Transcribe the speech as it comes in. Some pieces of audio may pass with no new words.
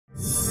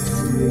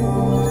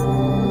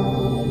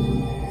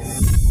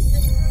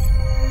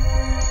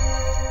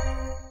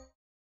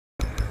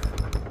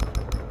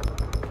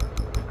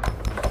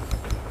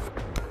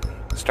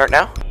Start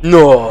now?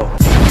 No.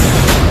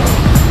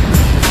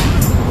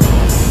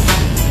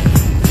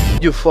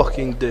 You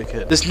fucking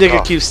dickhead. This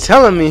nigga keeps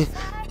telling me,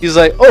 he's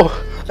like,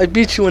 oh, I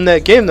beat you in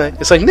that game night.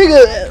 It's like,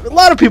 nigga, a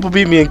lot of people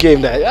beat me in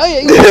game night. I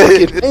ain't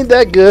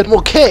that good. I'm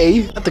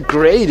okay. Not the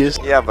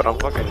greatest. Yeah, but I'm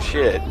fucking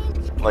shit.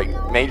 Like,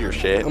 major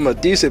shit. I'm a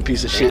decent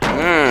piece of shit.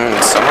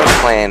 Someone's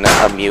playing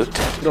a mute.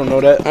 You don't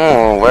know that?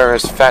 Oh, where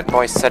is Fat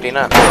Boy setting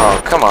up?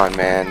 Oh, come on,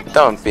 man.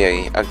 Don't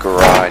be a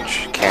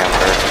garage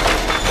camper.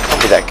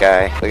 Don't be that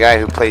guy. The guy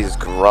who plays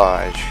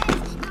garage.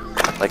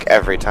 Like,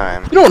 every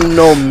time. You don't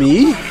know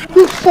me.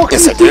 Who the fuck do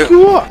you think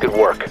you are? Good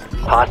work.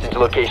 Hostage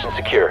location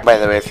secure. By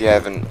the way, if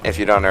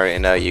you don't already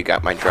know, you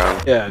got my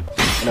drone. Yeah,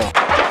 no.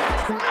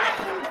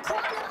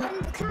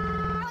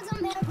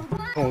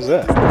 What was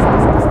that?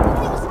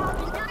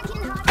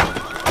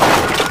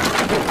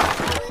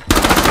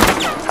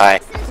 Hi.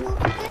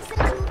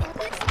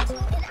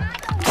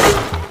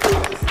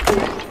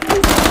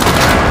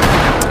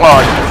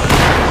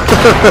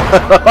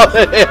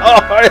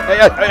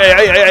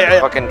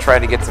 Fucking try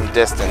to get some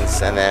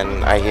distance, and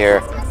then I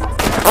hear.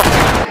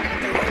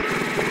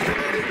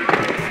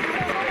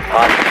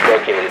 Hostage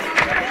located.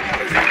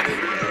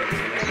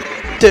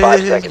 5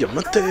 seconds.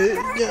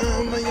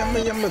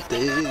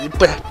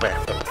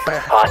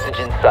 Hostage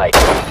in sight.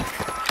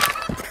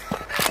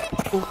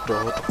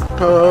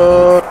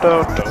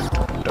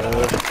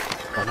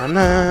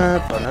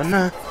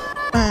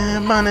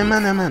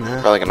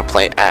 Probably gonna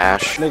play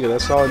Ash. Nigga,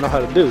 that's all I know how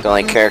to do. The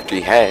only character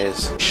he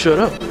has. Shut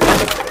up.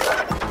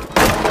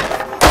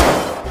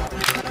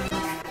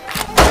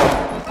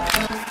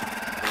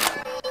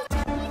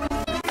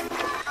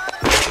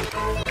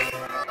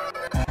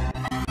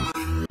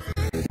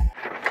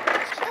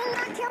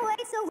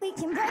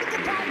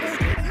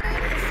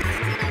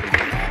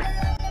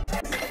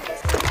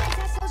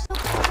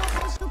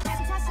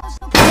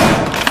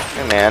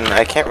 Hey man,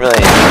 I can't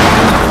really.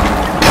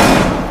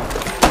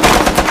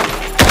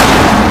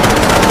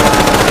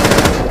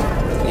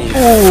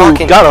 Ooh,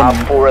 fucking got him.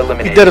 Top 4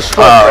 eliminated. He dead as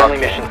fuck. Friendly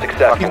mission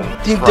successful.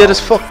 He dead as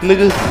fuck,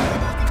 nigga.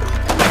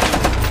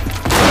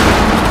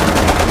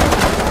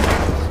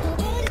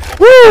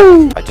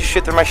 Woo! I just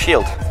shoot through my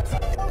shield. I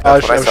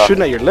That's what I was saw.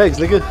 shooting at your legs,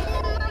 nigga.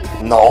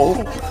 No,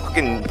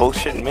 fucking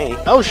bullshitting me.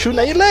 I was shooting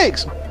at your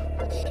legs.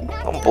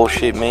 Don't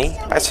bullshit me.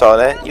 I saw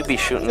that. You be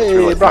shooting Hey,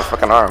 through like bro. my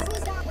fucking arm.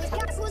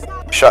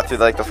 Shot through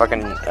like the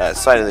fucking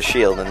side of the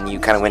shield, and you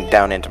kind of went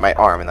down into my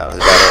arm, and that was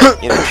about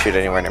it. You didn't shoot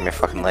anywhere near my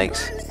fucking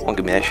legs. Won't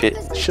give me that shit.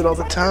 Shit all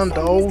the time,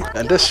 dog.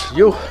 And this,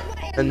 you,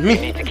 and You me.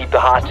 need to keep the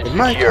hostage And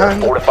my secure. kind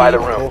of Fortify the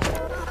room. people.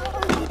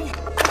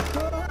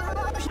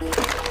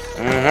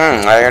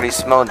 I already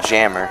smelled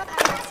jammer.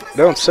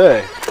 Don't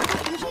say.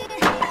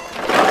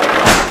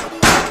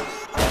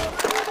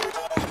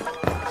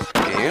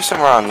 Okay, you're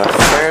somewhere on the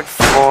 3rd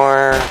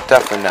floor.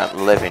 Definitely not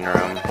living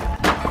room.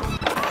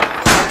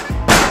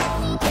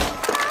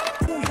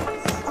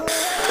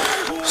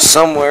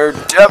 Somewhere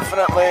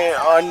definitely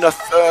on the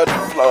 3rd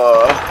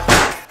floor.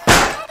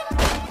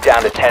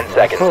 Down to 10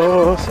 seconds.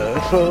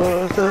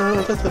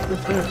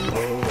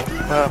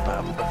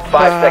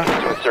 5 seconds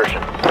to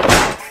insertion.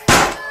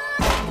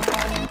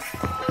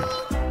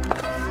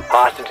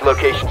 Hostage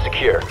location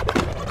secure.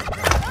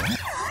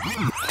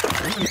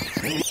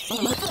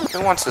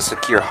 Who wants to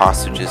secure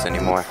hostages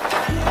anymore?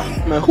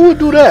 Man, who would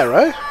do that,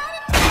 right?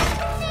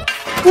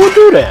 Who would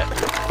do that?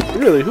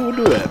 Really, who would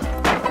do that?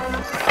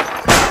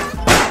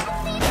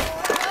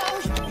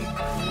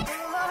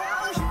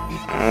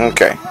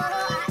 Okay.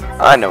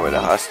 I know where the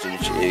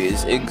hostage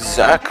is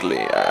exactly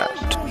at.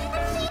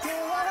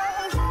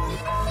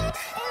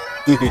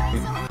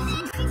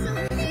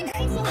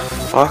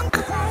 Fuck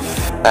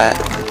Fat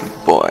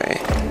Boy.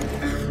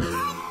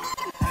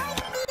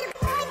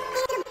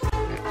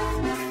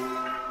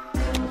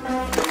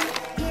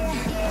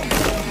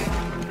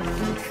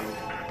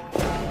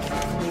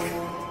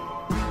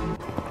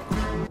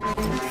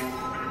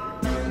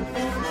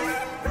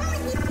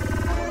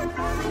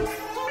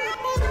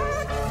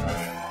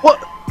 What?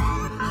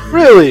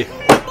 Really?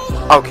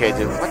 Okay,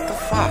 dude, what the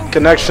fuck?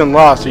 Connection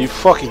lost. Are you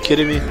fucking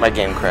kidding me? My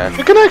game crashed.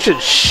 Your connection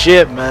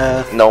shit,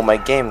 man. No, my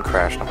game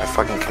crashed, not my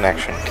fucking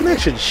connection.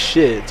 Connection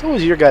shit. It's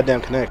always your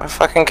goddamn connection. My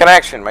fucking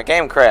connection, my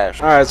game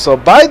crashed. Alright, so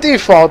by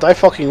default, I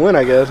fucking win,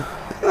 I guess.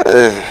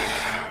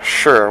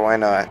 Sure, why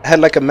not? I had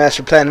like a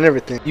master plan and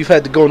everything. You've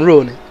had to go and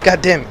ruin it.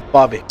 God damn it,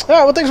 Bobby. Alright,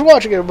 well, thanks for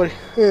watching, everybody.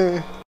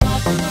 Yeah.